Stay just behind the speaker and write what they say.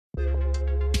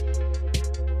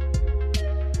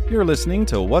You're listening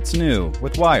to What's New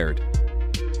with Wired.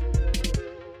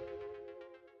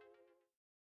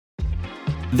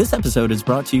 This episode is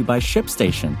brought to you by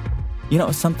ShipStation. You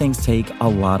know, some things take a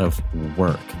lot of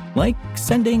work, like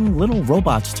sending little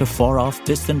robots to far-off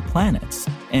distant planets.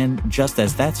 And just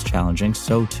as that's challenging,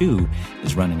 so too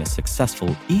is running a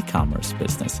successful e-commerce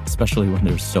business, especially when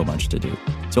there's so much to do.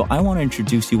 So I want to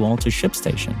introduce you all to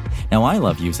ShipStation. Now, I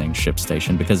love using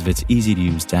ShipStation because of its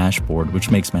easy-to-use dashboard,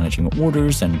 which makes managing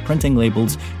orders and printing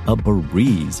labels a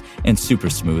breeze and super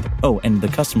smooth. Oh, and the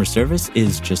customer service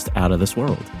is just out of this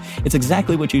world. It's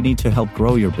exactly what you need to help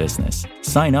grow your business.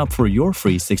 Sign up for your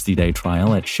free 60-day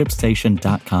trial at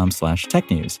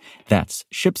shipstation.com/technews. That's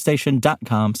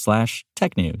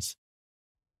shipstation.com/technews.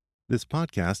 This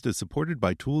podcast is supported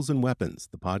by Tools and Weapons,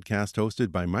 the podcast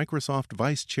hosted by Microsoft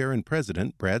Vice Chair and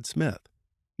President Brad Smith.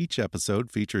 Each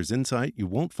episode features insight you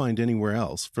won't find anywhere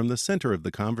else from the center of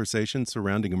the conversation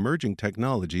surrounding emerging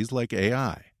technologies like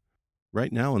AI.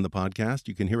 Right now on the podcast,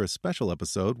 you can hear a special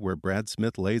episode where Brad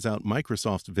Smith lays out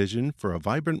Microsoft's vision for a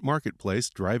vibrant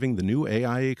marketplace driving the new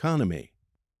AI economy.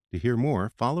 To hear more,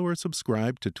 follow or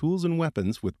subscribe to Tools and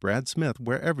Weapons with Brad Smith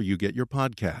wherever you get your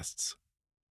podcasts.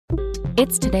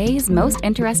 It's today's most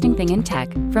interesting thing in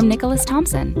tech from Nicholas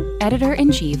Thompson,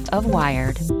 editor-in-chief of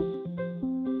Wired.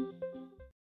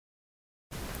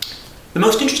 The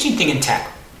most interesting thing in tech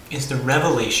is the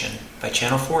revelation by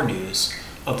Channel 4 News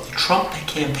of the Trump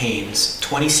campaign's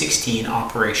 2016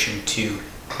 operation to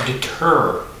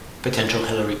deter potential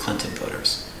Hillary Clinton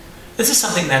voters. This is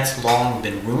something that's long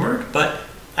been rumored, but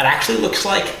that actually looks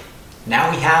like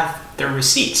now we have their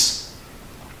receipts.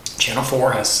 Channel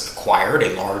 4 has acquired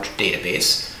a large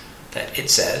database that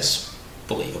it says,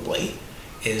 believably,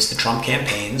 is the Trump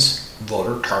campaign's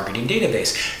voter targeting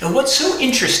database. And what's so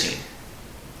interesting,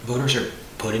 voters are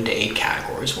put into 8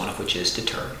 categories, one of which is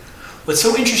deter. What's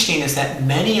so interesting is that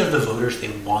many of the voters they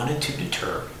wanted to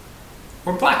deter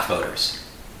were black voters.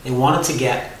 They wanted to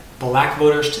get black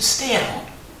voters to stay at home,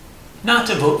 not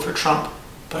to vote for Trump,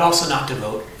 but also not to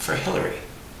vote for Hillary.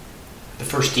 The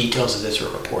first details of this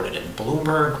were reported in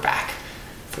Bloomberg back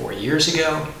 4 years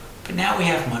ago, but now we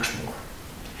have much more.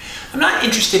 I'm not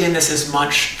interested in this as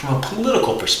much from a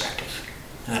political perspective,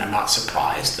 and I'm not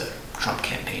surprised the Trump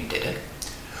campaign did it.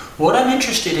 What I'm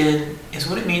interested in is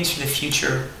what it means for the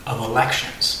future of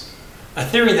elections. A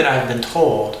theory that I've been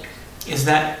told is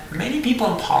that many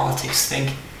people in politics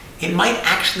think it might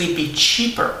actually be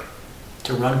cheaper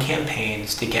to run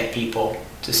campaigns to get people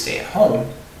to stay at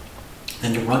home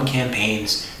than to run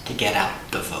campaigns to get out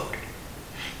the vote.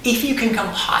 If you can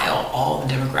compile all the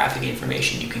demographic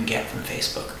information you can get from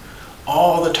Facebook,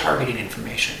 all the targeting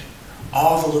information,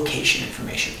 all the location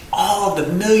information, all of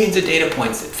the millions of data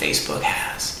points that Facebook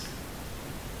has,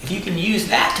 if you can use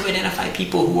that to identify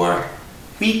people who are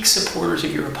weak supporters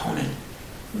of your opponent,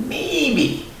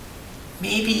 maybe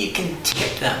you can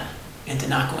tip them into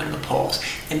not going to the polls.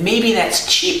 And maybe that's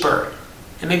cheaper,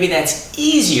 and maybe that's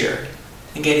easier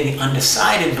than getting the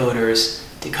undecided voters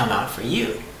to come out for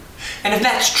you. And if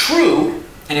that's true,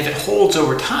 and if it holds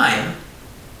over time,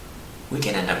 we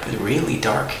can end up with really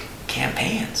dark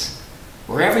campaigns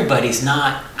where everybody's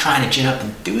not trying to gin up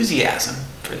enthusiasm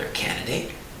for their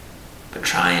candidate, but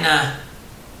trying to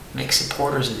make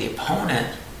supporters of the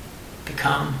opponent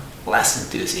become less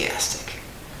enthusiastic.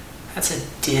 That's a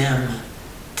dim,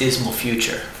 dismal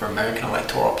future for American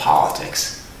electoral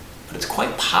politics, but it's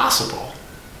quite possible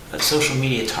that social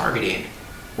media targeting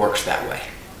works that way.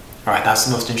 All right, that's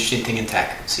the most interesting thing in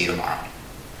tech. See you tomorrow.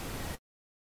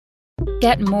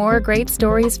 Get more great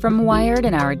stories from Wired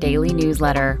in our daily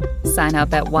newsletter. Sign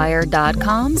up at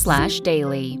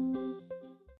wired.com/daily.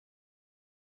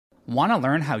 Want to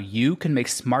learn how you can make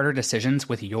smarter decisions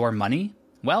with your money?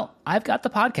 Well, I've got the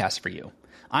podcast for you.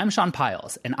 I'm Sean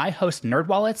Piles, and I host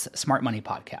NerdWallet's Smart Money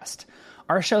Podcast.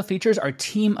 Our show features our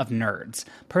team of nerds,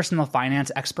 personal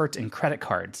finance experts in credit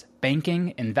cards,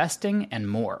 banking, investing, and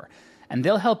more. And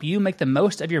they'll help you make the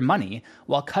most of your money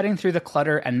while cutting through the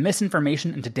clutter and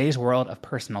misinformation in today's world of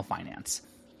personal finance.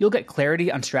 You'll get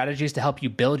clarity on strategies to help you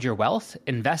build your wealth,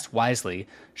 invest wisely,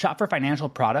 shop for financial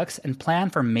products, and plan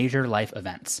for major life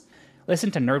events.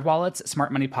 Listen to NerdWallet's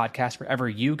Smart Money Podcast wherever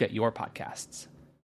you get your podcasts.